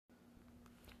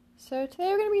So today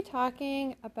we're going to be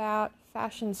talking about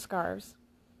fashion scarves.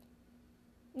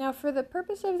 Now, for the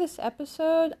purpose of this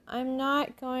episode, I'm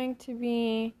not going to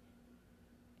be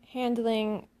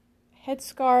handling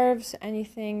headscarves,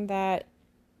 anything that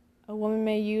a woman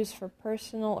may use for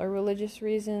personal or religious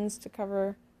reasons to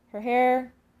cover her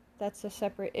hair. That's a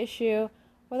separate issue.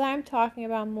 What I'm talking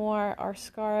about more are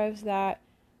scarves that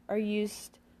are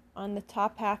used on the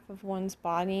top half of one's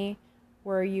body,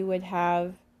 where you would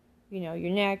have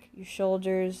your neck, your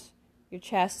shoulders, your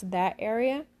chest, that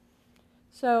area.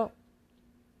 So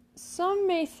some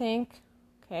may think,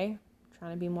 okay,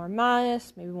 trying to be more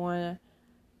modest, maybe want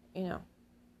to,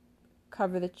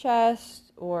 cover the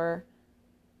chest, or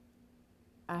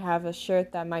I have a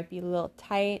shirt that might be a little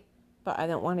tight, but I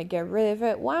don't want to get rid of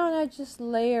it. Why don't I just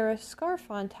layer a scarf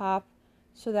on top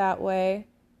so that way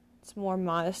it's more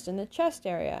modest in the chest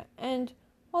area? And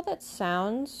while that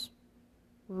sounds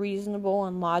reasonable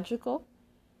and logical,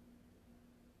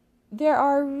 there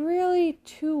are really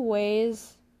two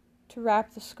ways to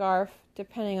wrap the scarf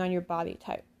depending on your body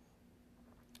type.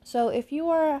 So if you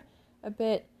are a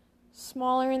bit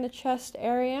smaller in the chest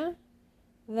area,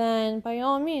 then by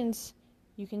all means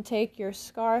you can take your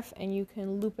scarf and you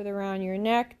can loop it around your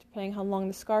neck, depending how long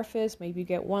the scarf is. Maybe you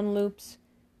get 1 loop,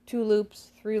 2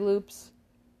 loops, 3 loops,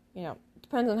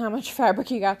 depends on how much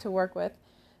fabric you got to work with.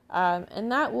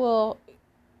 And that will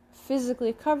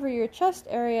physically cover your chest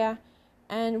area,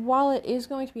 and while it is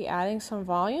going to be adding some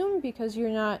volume because you're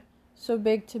not so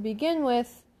big to begin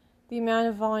with, the amount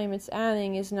of volume it's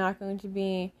adding is not going to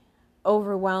be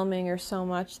overwhelming or so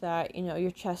much that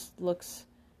your chest looks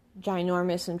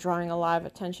ginormous and drawing a lot of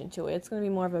attention to it. It's going to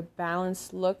be more of a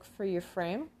balanced look for your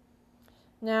frame.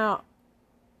 Now,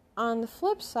 on the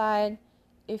flip side,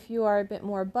 if you are a bit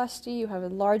more busty, you have a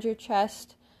larger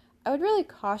chest, I would really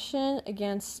caution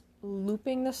against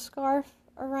looping the scarf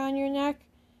around your neck,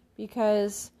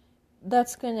 because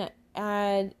that's going to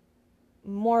add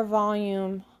more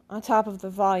volume on top of the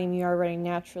volume you already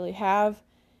naturally have,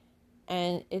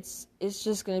 and it's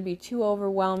just going to be too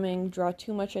overwhelming, draw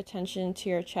too much attention to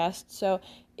your chest. So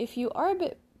if you are a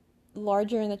bit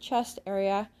larger in the chest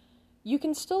area, you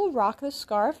can still rock the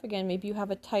scarf. Again, maybe you have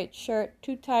a tight shirt,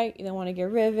 too tight, you don't want to get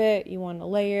rid of it, you want to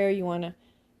layer, you want to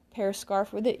pair a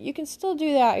scarf with it. You can still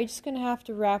do that. You're just going to have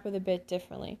to wrap it a bit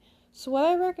differently. So what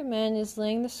I recommend is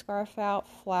laying the scarf out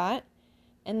flat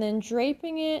and then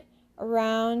draping it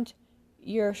around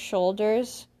your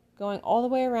shoulders, going all the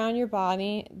way around your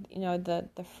body,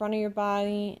 the front of your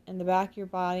body and the back of your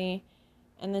body.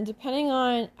 And then depending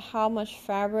on how much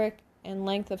fabric and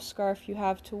length of scarf you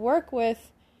have to work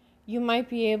with, you might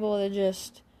be able to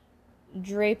just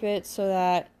drape it so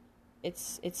that it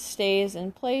stays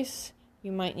in place.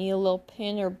 You might need a little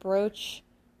pin or brooch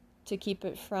to keep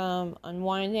it from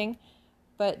unwinding,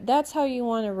 but that's how you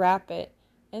want to wrap it.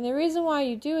 And the reason why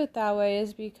you do it that way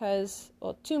is because,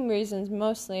 well, 2 reasons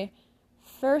mostly.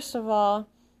 First of all,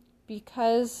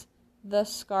 because the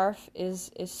scarf is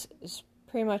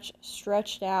pretty much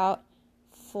stretched out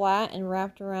flat and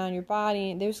wrapped around your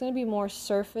body, there's going to be more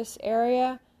surface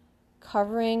area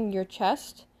covering your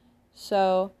chest,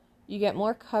 so you get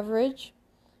more coverage.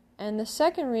 And the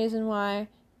second reason why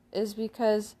is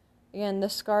because, again, the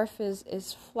scarf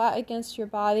is flat against your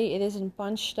body. It isn't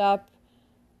bunched up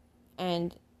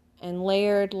and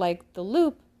layered like the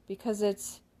loop. Because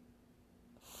it's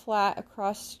flat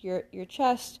across your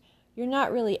chest, you're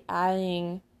not really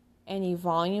adding any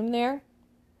volume there.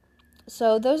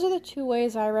 So those are the 2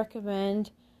 ways I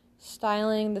recommend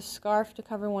styling the scarf to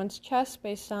cover one's chest,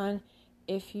 based on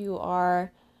if you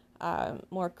are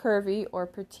more curvy or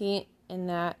petite in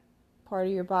that part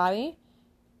of your body.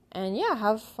 And yeah,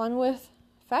 have fun with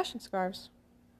fashion scarves.